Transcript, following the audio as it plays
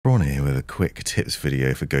Ron here with a quick tips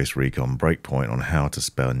video for Ghost Recon Breakpoint on how to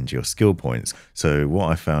spend your skill points. So what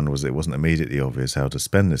I found was it wasn't immediately obvious how to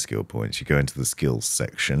spend the skill points. You go into the skills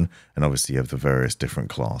section and obviously you have the various different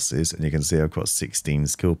classes and you can see I've got 16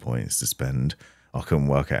 skill points to spend. I couldn't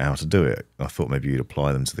work out how to do it. I thought maybe you'd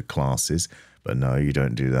apply them to the classes, but no, you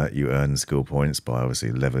don't do that. You earn skill points by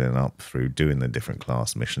obviously leveling up through doing the different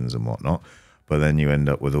class missions and whatnot. But then you end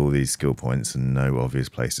up with all these skill points and no obvious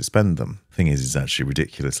place to spend them. Thing is, it's actually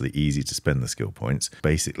ridiculously easy to spend the skill points.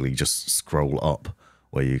 Basically, just scroll up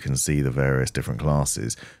where you can see the various different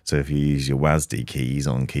classes. So if you use your WASD keys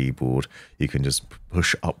on keyboard, you can just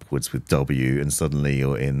push upwards with W and suddenly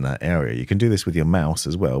you're in that area. You can do this with your mouse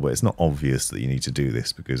as well, but it's not obvious that you need to do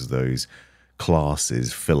this because those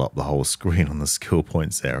classes fill up the whole screen on the skill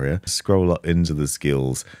points area. Scroll up into the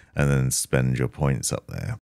skills and then spend your points up there.